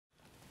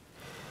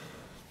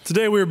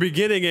Today we're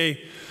beginning a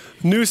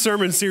new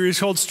sermon series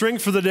called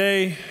Strength for the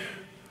Day,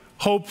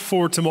 Hope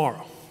for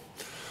Tomorrow.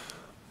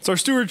 It's our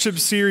stewardship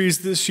series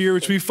this year,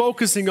 which will be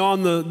focusing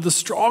on the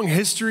strong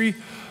history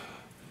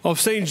of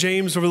St.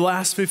 James over the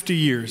last 50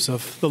 years,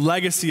 of the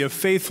legacy of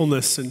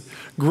faithfulness and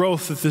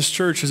growth that this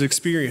church has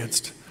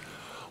experienced,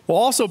 while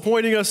also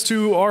pointing us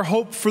to our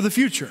hope for the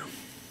future,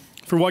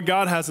 for what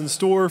God has in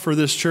store for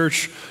this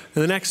church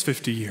in the next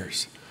 50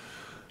 years.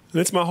 And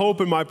it's my hope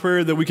and my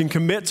prayer that we can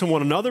commit to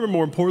one another, but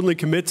more importantly,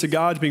 commit to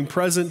God being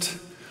present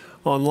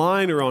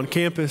online or on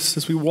campus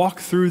as we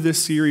walk through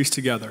this series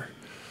together,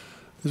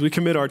 as we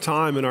commit our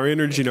time and our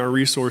energy and our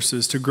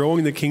resources to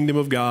growing the kingdom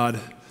of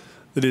God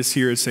that is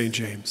here at St.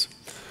 James.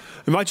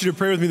 I invite you to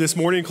pray with me this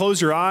morning.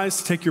 Close your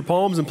eyes, take your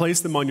palms and place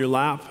them on your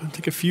lap, and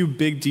take a few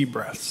big deep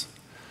breaths.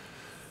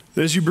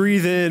 And as you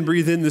breathe in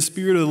the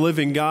Spirit of the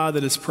living God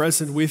that is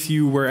present with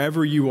you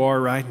wherever you are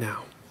right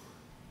now.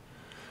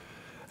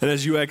 And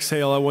as you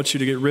exhale, I want you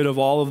to get rid of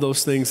all of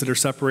those things that are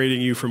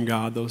separating you from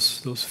God,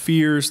 those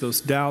fears,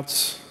 those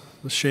doubts,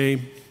 the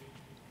shame.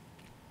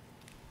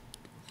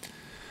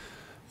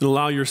 And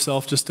allow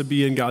yourself just to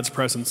be in God's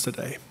presence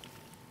today.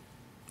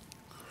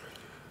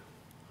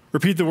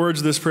 Repeat the words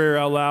of this prayer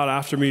out loud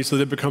after me so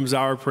that it becomes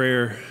our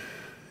prayer,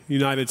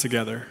 united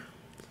together.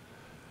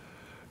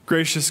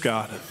 Gracious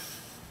God,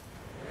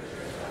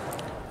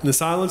 in the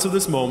silence of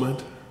this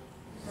moment,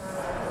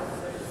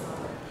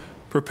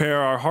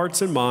 prepare our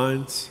hearts and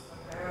minds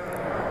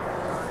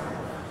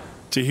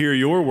to hear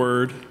your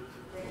word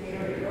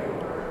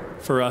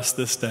for us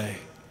this day.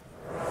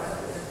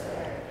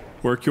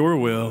 Work your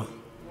will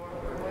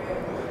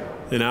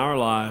in our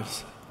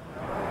lives.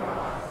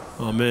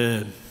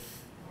 Amen.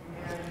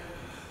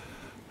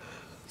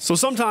 So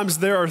sometimes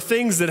there are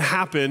things that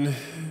happen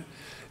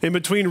in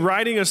between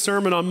writing a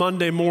sermon on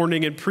Monday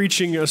morning and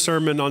preaching a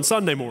sermon on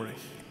Sunday morning.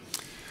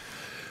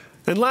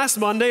 And last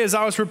Monday, as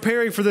I was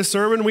preparing for this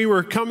sermon, we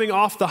were coming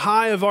off the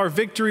high of our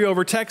victory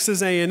over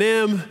Texas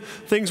A&M.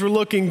 Things were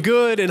looking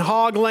good in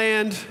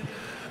Hogland.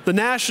 The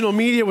national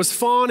media was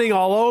fawning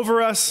all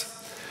over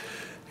us.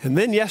 And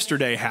then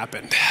yesterday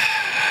happened.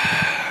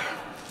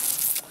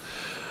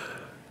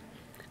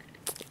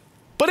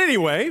 But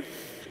anyway,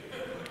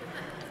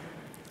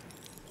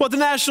 what the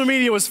national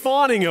media was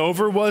fawning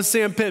over was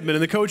Sam Pittman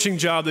and the coaching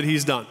job that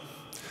he's done.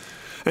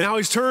 And how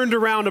he's turned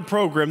around a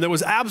program that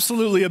was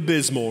absolutely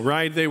abysmal,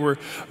 right? They were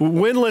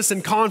winless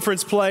in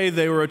conference play.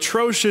 They were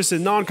atrocious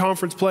in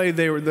non-conference play.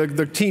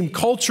 The team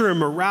culture and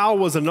morale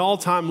was an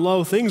all-time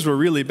low. Things were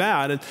really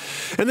bad. And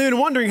they've been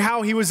wondering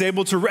how he was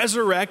able to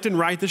resurrect and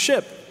right the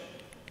ship.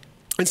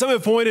 And some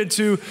have pointed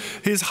to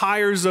his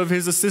hires of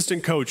his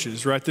assistant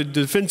coaches, right? The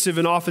defensive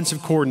and offensive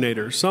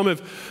coordinators. Some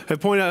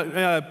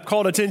have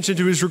called attention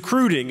to his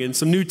recruiting and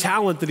some new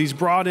talent that he's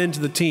brought into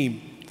the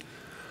team.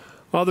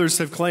 Others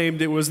have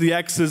claimed it was the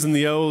X's and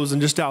the O's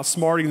and just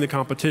outsmarting the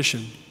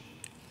competition.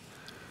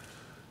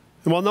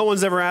 And while no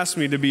one's ever asked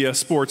me to be a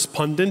sports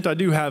pundit, I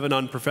do have an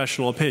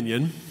unprofessional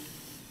opinion.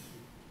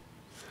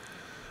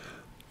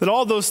 That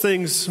all those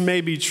things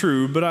may be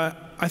true, but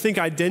I think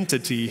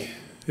identity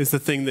is the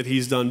thing that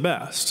he's done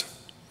best.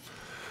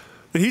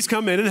 That he's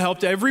come in and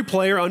helped every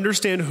player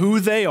understand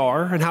who they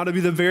are and how to be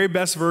the very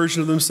best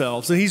version of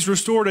themselves. And he's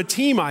restored a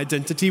team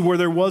identity where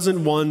there wasn't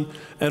one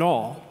at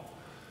all.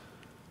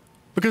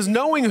 Because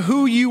knowing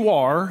who you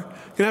are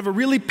can have a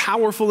really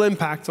powerful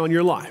impact on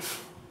your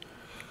life.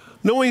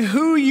 Knowing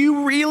who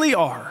you really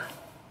are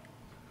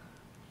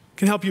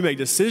can help you make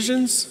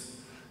decisions,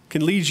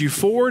 can lead you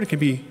forward, can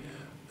be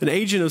an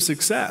agent of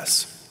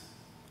success.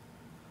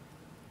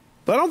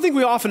 But I don't think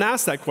we often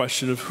ask that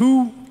question of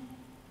who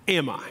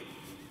am I?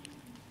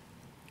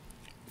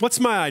 What's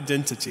my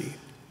identity?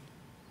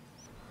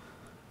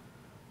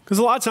 Because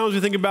a lot of times we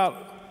think about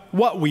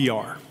what we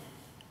are.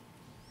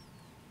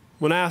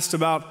 When asked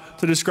to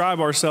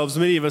describe ourselves,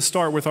 many of us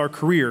start with our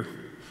career,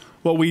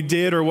 what we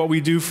did or what we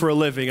do for a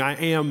living. I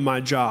am my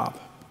job.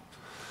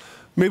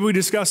 Maybe we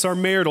discuss our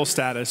marital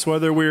status,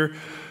 whether we're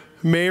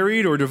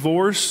married or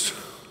divorced,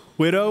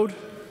 widowed.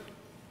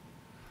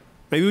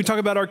 Maybe we talk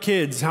about our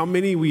kids, how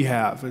many we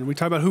have, and we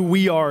talk about who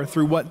we are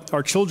through what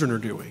our children are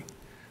doing.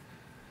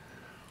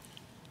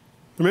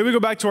 Or maybe we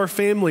go back to our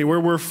family, where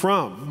we're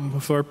from,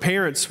 if our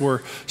parents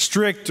were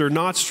strict or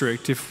not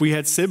strict, if we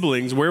had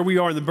siblings, where we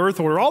are in the birth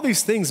order. All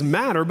these things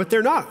matter, but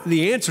they're not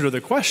the answer to the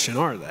question,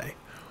 are they?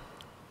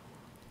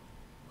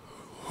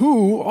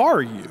 Who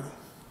are you?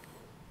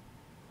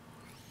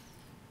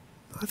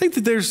 I think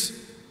that there's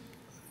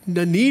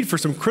a need for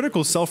some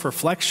critical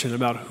self-reflection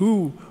about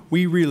who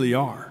we really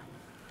are.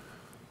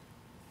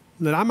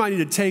 That I might need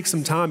to take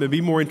some time and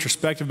be more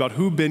introspective about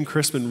who Ben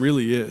Crismon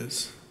really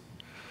is.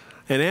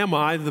 And am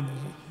I the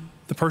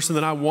person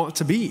that I want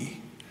to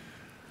be?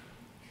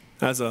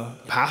 As a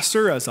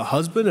pastor, as a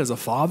husband, as a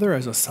father,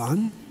 as a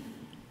son?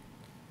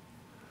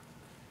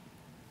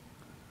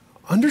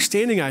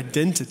 Understanding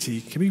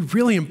identity can be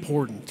really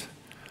important,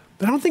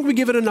 but I don't think we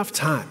give it enough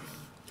time.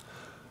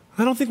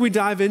 I don't think we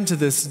dive into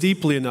this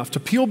deeply enough to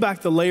peel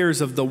back the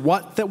layers of the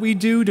what that we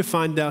do to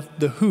find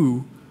out the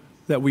who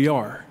that we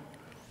are.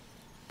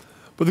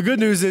 But the good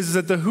news is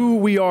that the who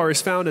we are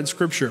is found in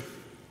Scripture.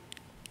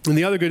 And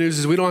the other good news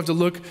is we don't have to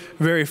look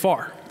very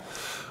far.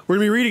 We're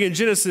going to be reading in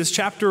Genesis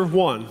chapter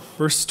 1,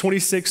 verses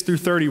 26 through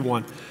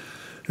 31.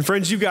 And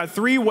friends, you've got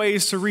 3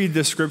 ways to read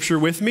this scripture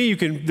with me.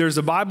 There's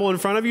a Bible in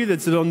front of you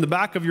that's on the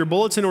back of your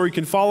bulletin, or you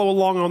can follow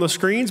along on the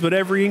screens. But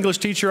every English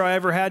teacher I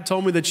ever had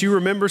told me that you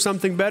remember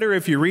something better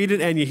if you read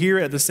it and you hear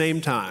it at the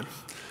same time.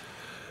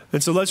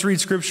 And so let's read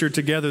scripture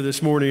together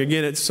this morning.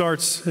 Again, it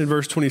starts in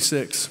verse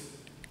 26.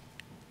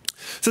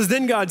 It says,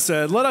 "Then God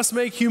said, 'Let us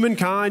make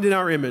humankind in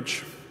our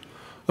image,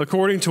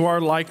 according to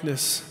our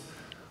likeness,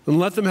 and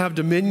let them have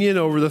dominion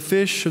over the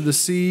fish of the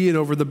sea, and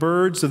over the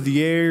birds of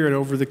the air, and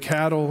over the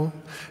cattle,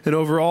 and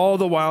over all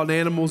the wild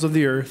animals of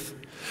the earth,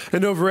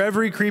 and over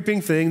every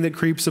creeping thing that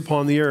creeps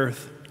upon the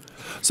earth.'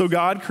 So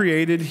God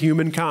created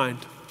humankind.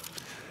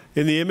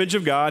 In the image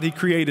of God, he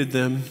created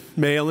them.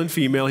 Male and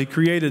female, he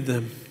created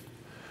them.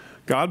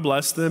 God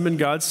blessed them, and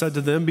God said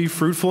to them, 'Be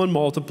fruitful and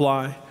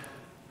multiply.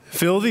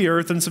 Fill the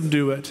earth and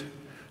subdue it.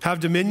 Have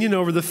dominion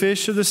over the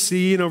fish of the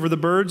sea, and over the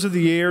birds of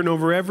the air, and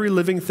over every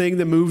living thing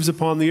that moves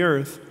upon the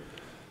earth.'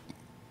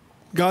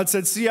 God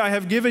said, 'See, I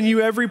have given you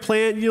every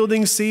plant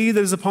yielding seed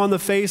that is upon the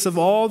face of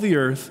all the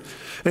earth,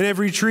 and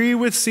every tree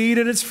with seed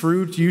in its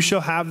fruit, you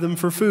shall have them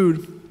for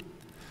food.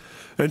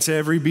 And to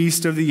every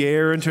beast of the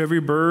air, and to every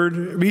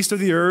beast of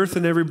the earth,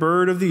 and every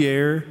bird of the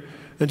air,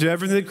 and to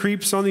everything that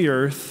creeps on the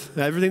earth,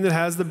 everything that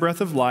has the breath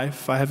of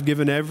life, I have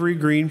given every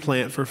green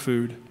plant for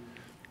food.'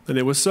 And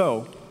it was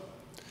so.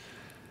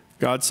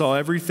 God saw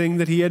everything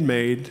that he had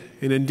made,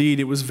 and indeed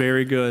it was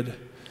very good.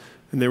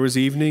 And there was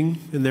evening,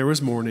 and there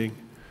was morning,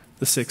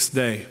 the 6th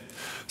day."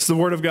 It's the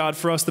word of God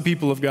for us, the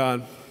people of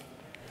God.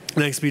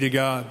 Thanks be to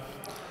God.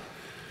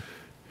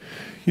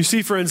 You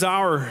see, friends,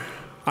 our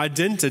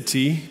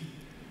identity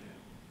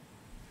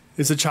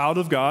is a child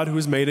of God who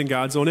is made in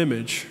God's own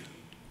image.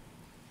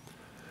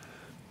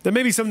 That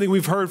may be something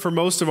we've heard for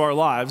most of our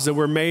lives, that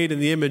we're made in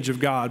the image of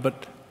God,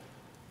 but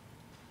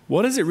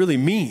what does it really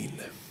mean?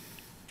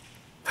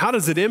 How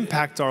does it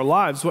impact our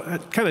lives?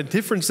 What kind of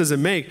difference does it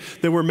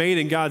make that we're made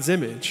in God's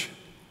image?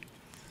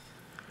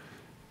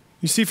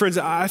 You see, friends,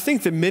 I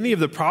think that many of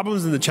the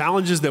problems and the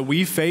challenges that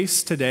we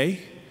face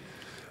today,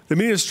 the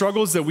many of the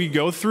struggles that we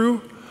go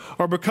through,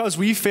 are because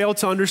we fail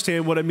to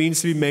understand what it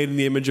means to be made in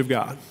the image of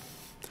God.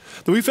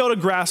 That we fail to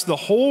grasp the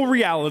whole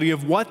reality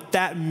of what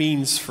that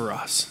means for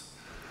us.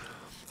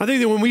 I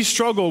think that when we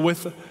struggle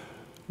with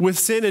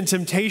sin and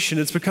temptation,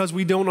 it's because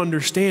we don't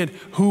understand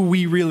who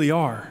we really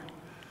are.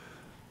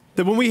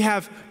 That when we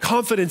have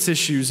confidence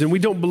issues and we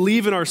don't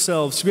believe in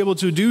ourselves to be able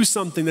to do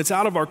something that's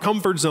out of our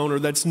comfort zone or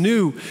that's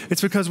new, it's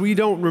because we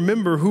don't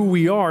remember who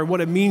we are and what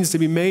it means to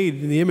be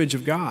made in the image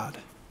of God.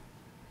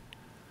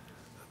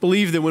 I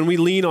believe that when we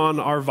lean on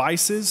our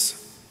vices,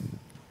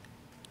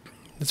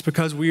 it's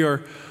because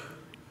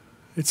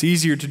it's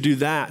easier to do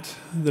that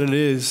than it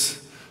is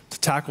to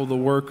tackle the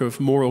work of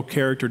moral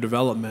character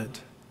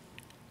development.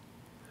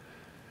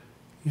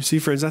 You see,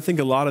 friends, I think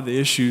a lot of the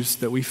issues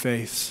that we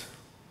face,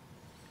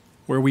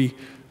 where we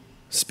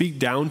speak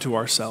down to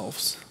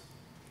ourselves,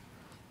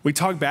 we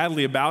talk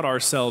badly about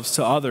ourselves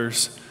to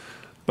others,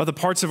 about the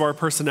parts of our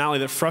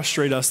personality that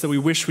frustrate us, that we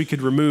wish we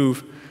could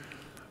remove.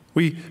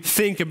 We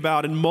think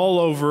about and mull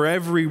over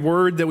every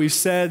word that we've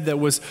said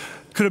that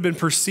could have been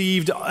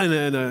perceived in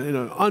an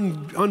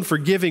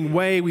unforgiving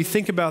way. We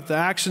think about the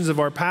actions of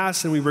our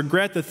past, and we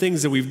regret the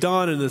things that we've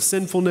done and the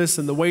sinfulness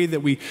and the way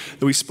that we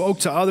spoke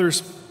to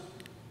others.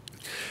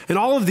 And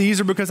all of these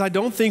are because I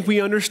don't think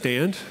we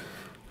understand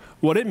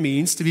what it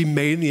means to be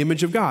made in the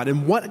image of God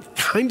and what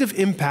kind of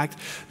impact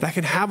that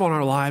can have on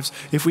our lives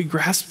if we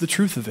grasp the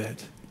truth of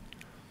it.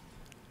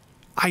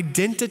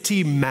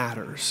 Identity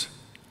matters.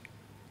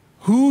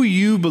 Who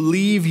you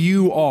believe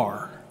you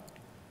are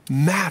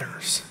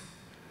matters.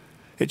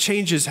 It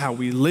changes how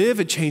we live,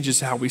 it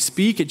changes how we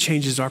speak, it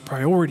changes our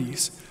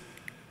priorities.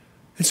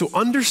 And so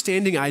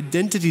understanding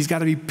identity has got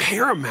to be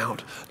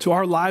paramount to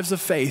our lives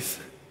of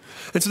faith.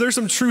 And so there's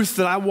some truth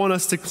that I want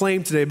us to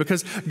claim today,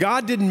 because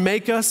God didn't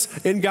make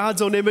us in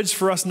God's own image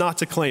for us not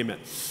to claim it.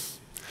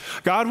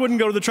 God wouldn't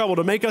go to the trouble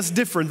to make us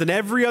different than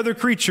every other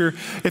creature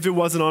if it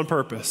wasn't on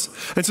purpose.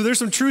 And so there's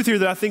some truth here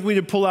that I think we need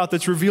to pull out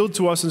that's revealed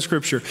to us in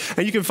Scripture.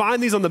 And you can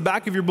find these on the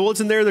back of your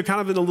bulletin there. They're kind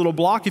of in a little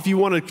block if you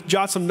want to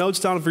jot some notes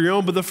down for your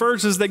own. But the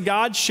first is that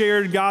God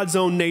shared God's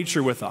own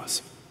nature with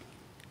us.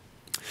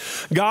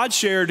 God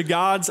shared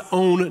God's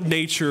own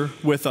nature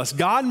with us.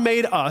 God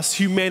made us,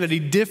 humanity,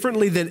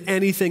 differently than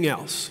anything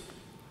else.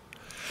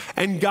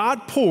 And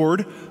God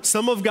poured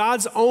some of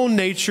God's own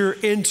nature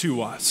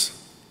into us.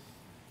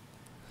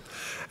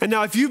 And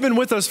now, if you've been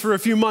with us for a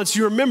few months,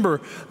 you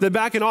remember that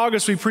back in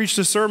August, we preached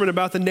a sermon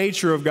about the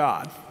nature of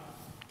God.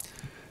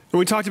 And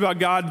we talked about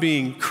God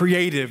being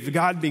creative,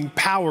 God being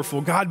powerful,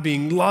 God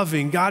being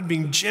loving, God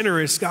being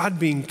generous, God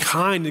being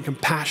kind and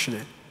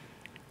compassionate.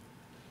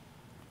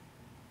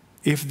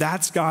 If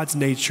that's God's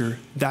nature,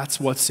 that's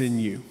what's in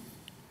you.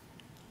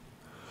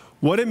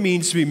 What it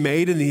means to be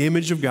made in the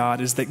image of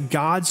God is that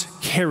God's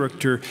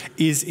character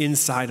is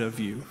inside of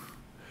you.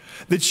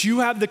 That you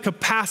have the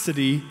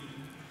capacity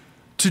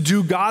to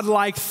do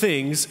God-like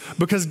things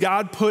because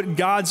God put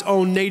God's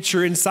own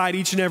nature inside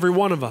each and every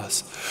one of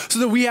us. So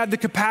that we have the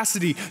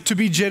capacity to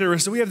be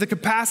generous, that we have the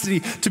capacity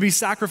to be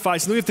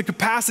sacrificing, that we have the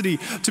capacity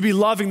to be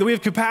loving, that we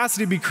have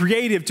capacity to be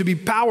creative, to be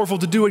powerful,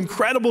 to do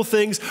incredible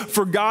things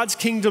for God's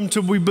kingdom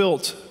to be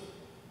built.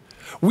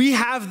 We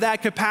have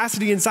that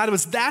capacity inside of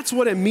us. That's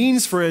what it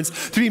means,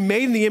 friends, to be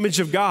made in the image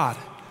of God.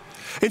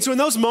 And so in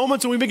those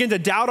moments when we begin to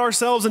doubt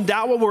ourselves and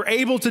doubt what we're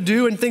able to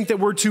do and think that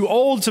we're too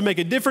old to make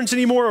a difference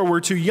anymore, or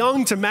we're too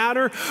young to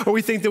matter, or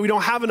we think that we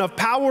don't have enough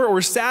power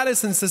or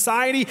status in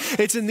society,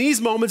 it's in these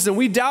moments that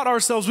we doubt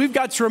ourselves. We've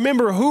got to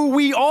remember who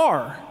we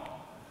are.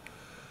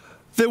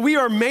 That we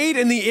are made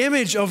in the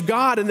image of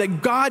God and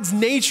that God's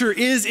nature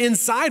is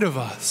inside of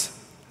us.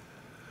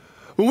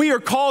 When we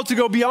are called to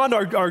go beyond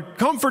our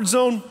comfort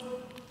zone,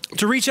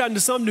 to reach out into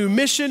some new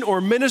mission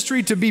or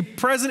ministry, to be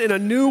present in a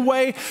new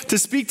way, to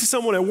speak to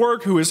someone at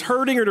work who is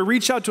hurting, or to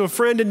reach out to a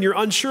friend and you're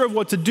unsure of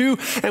what to do,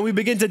 and we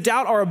begin to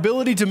doubt our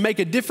ability to make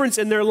a difference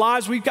in their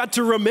lives, we've got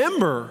to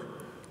remember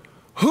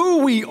who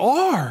we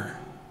are.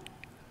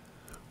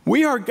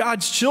 We are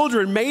God's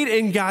children, made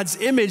in God's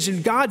image,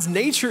 and God's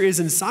nature is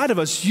inside of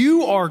us.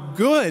 You are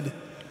good.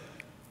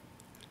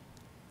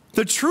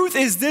 The truth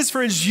is this,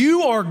 friends,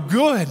 you are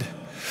good.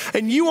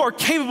 And you are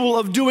capable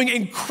of doing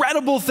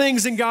incredible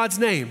things in God's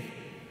name.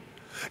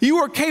 You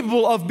are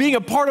capable of being a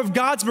part of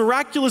God's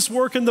miraculous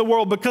work in the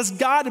world because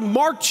God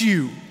marked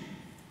you.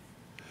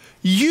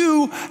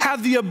 You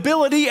have the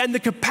ability and the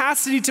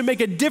capacity to make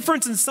a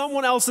difference in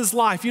someone else's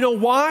life. You know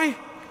why?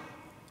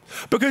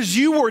 Because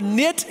you were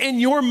knit in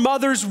your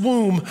mother's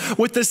womb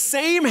with the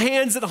same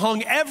hands that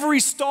hung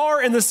every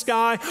star in the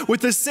sky,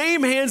 with the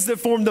same hands that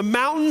formed the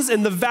mountains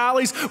and the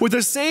valleys, with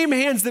the same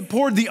hands that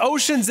poured the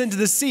oceans into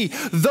the sea.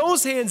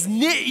 Those hands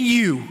knit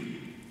you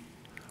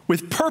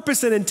with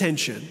purpose and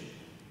intention.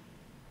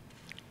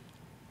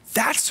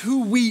 That's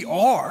who we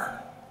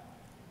are.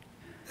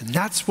 And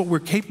that's what we're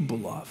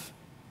capable of.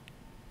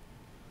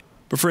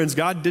 But friends,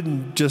 God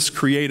didn't just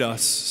create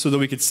us so that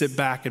we could sit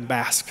back and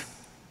bask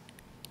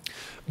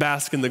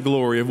in the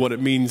glory of what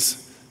it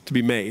means to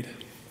be made.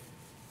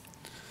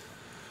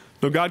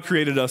 No, God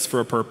created us for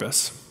a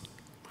purpose.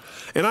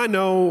 And I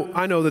know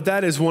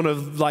that is one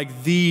of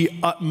like the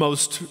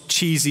utmost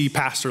cheesy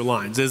pastor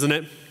lines, isn't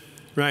it?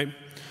 Right?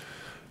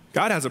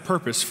 God has a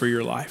purpose for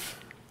your life.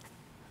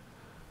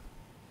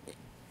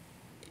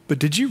 But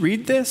did you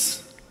read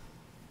this?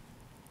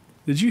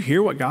 Did you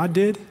hear what God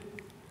did?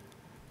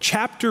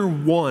 Chapter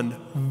 1,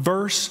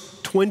 verse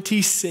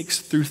 26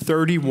 through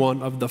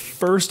 31 of the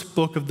first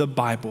book of the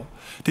Bible.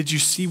 Did you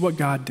see what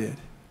God did?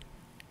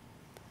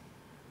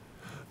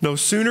 No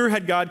sooner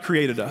had God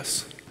created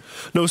us,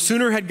 no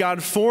sooner had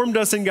God formed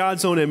us in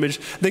God's own image,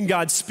 than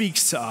God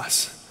speaks to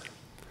us.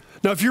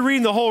 Now, if you're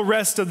reading the whole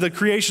rest of the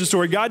creation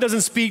story, God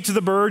doesn't speak to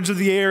the birds of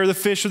the air, the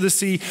fish of the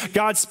sea.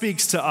 God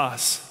speaks to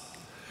us.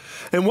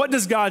 And what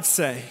does God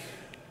say?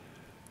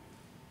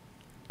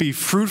 Be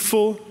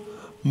fruitful,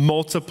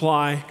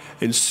 multiply,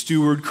 and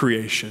steward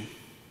creation.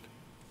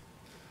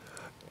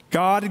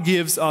 God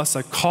gives us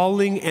a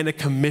calling and a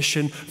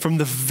commission from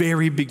the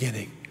very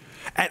beginning.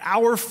 At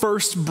our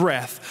first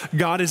breath,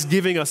 God is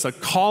giving us a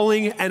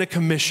calling and a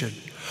commission,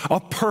 a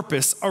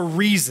purpose, a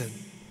reason.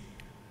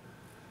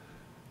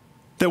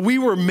 That we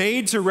were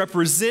made to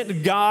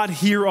represent God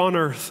here on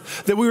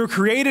earth. That we were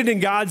created in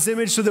God's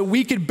image so that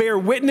we could bear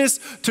witness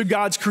to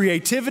God's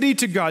creativity,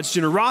 to God's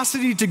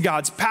generosity, to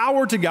God's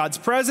power, to God's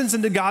presence,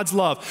 and to God's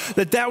love.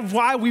 That's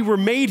why we were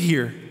made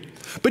here.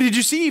 But did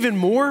you see even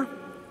more?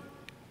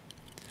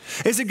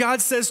 Is that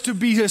God says to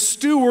be a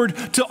steward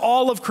to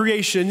all of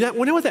creation. You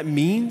know what that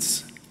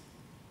means?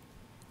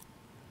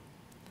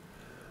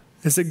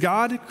 Is that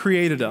God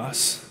created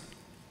us.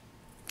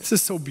 This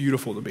is so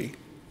beautiful to me.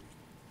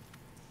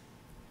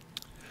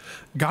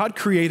 God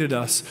created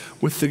us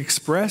with the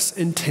express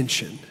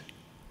intention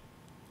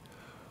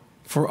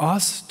for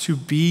us to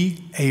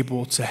be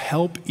able to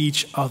help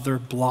each other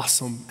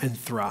blossom and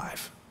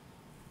thrive.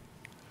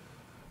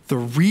 The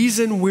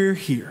reason we're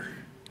here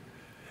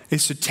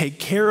is to take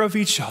care of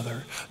each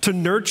other, to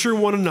nurture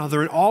one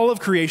another and all of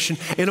creation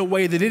in a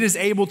way that it is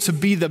able to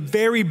be the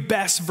very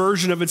best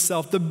version of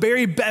itself, the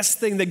very best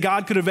thing that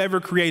God could have ever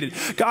created.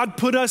 God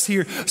put us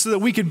here so that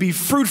we could be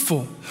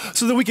fruitful,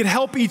 so that we could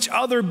help each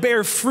other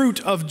bear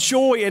fruit of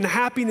joy and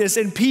happiness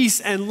and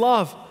peace and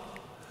love,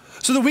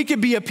 so that we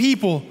could be a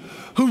people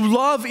who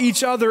love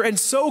each other and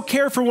so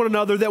care for one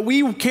another that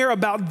we care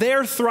about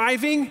their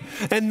thriving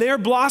and their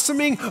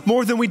blossoming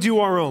more than we do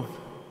our own.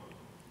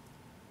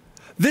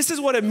 This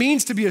is what it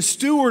means to be a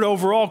steward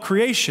over all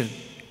creation.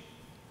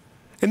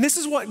 And this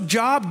is what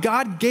job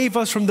God gave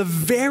us from the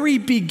very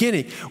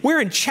beginning. We're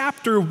in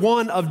chapter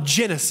 1 of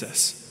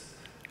Genesis,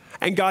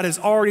 and God has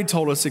already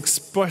told us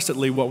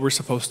explicitly what we're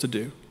supposed to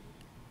do.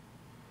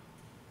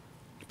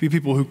 Be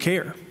people who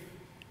care,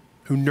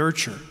 who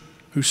nurture,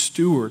 who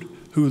steward,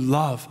 who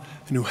love,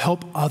 and who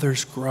help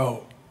others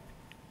grow.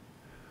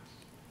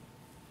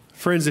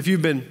 Friends, if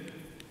you've been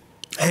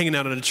hanging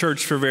out at a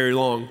church for very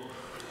long,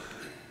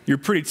 You're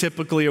pretty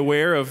typically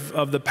aware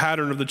of the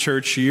pattern of the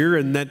church year,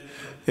 and that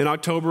in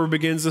October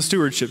begins the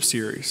stewardship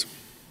series.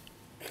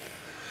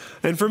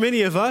 And for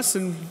many of us,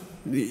 and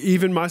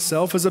even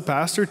myself as a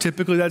pastor,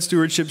 typically that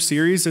stewardship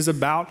series is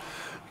about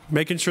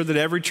making sure that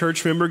every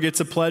church member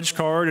gets a pledge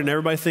card and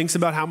everybody thinks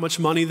about how much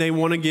money they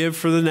want to give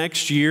for the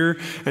next year,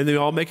 and they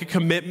all make a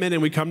commitment,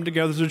 and we come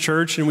together as a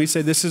church and we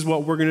say, this is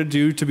what we're going to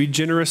do to be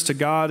generous to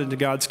God and to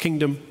God's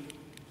kingdom.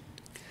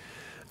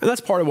 And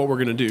that's part of what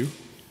we're going to do.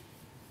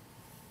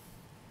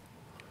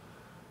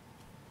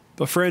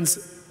 But friends,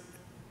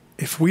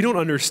 if we don't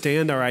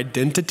understand our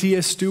identity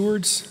as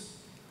stewards,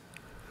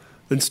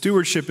 then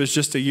stewardship is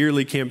just a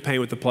yearly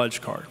campaign with a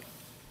pledge card.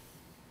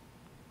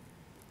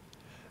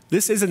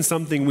 This isn't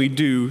something we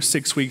do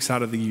 6 weeks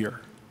out of the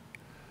year.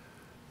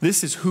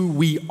 This is who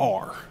we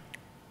are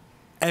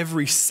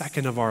every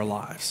second of our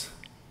lives.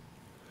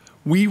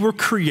 We were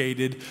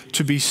created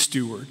to be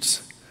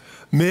stewards.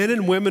 Men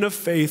and women of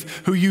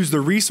faith who use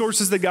the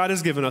resources that God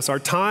has given us, our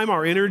time,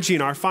 our energy,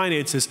 and our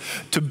finances,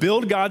 to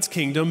build God's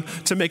kingdom,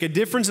 to make a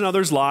difference in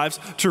others' lives,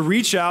 to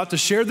reach out, to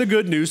share the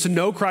good news, to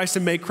know Christ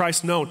and make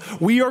Christ known.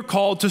 We are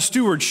called to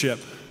stewardship.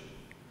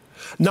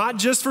 Not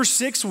just for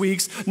 6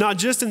 weeks, not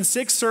just in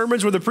 6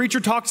 sermons where the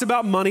preacher talks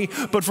about money,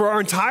 but for our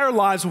entire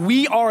lives,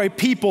 we are a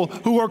people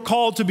who are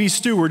called to be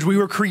stewards. We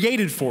were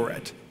created for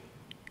it.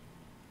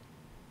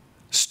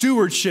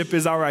 Stewardship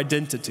is our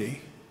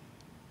identity.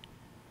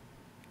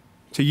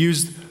 To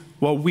use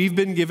what we've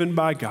been given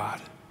by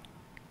God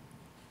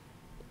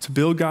to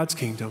build God's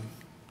kingdom,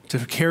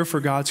 to care for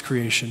God's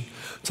creation,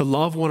 to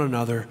love one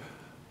another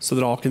so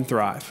that all can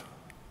thrive.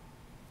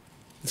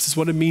 This is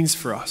what it means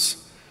for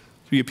us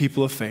to be a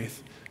people of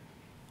faith.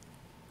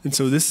 And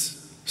so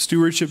this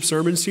stewardship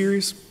sermon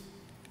series,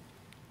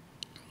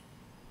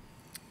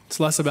 it's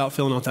less about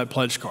filling out that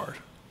pledge card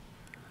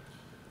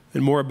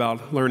and more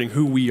about learning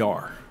who we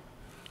are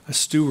as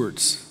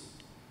stewards,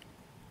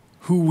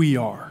 who we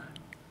are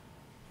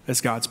as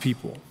God's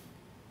people,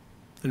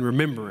 and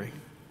remembering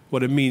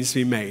what it means to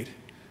be made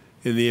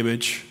in the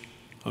image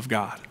of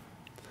God.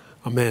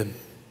 Amen.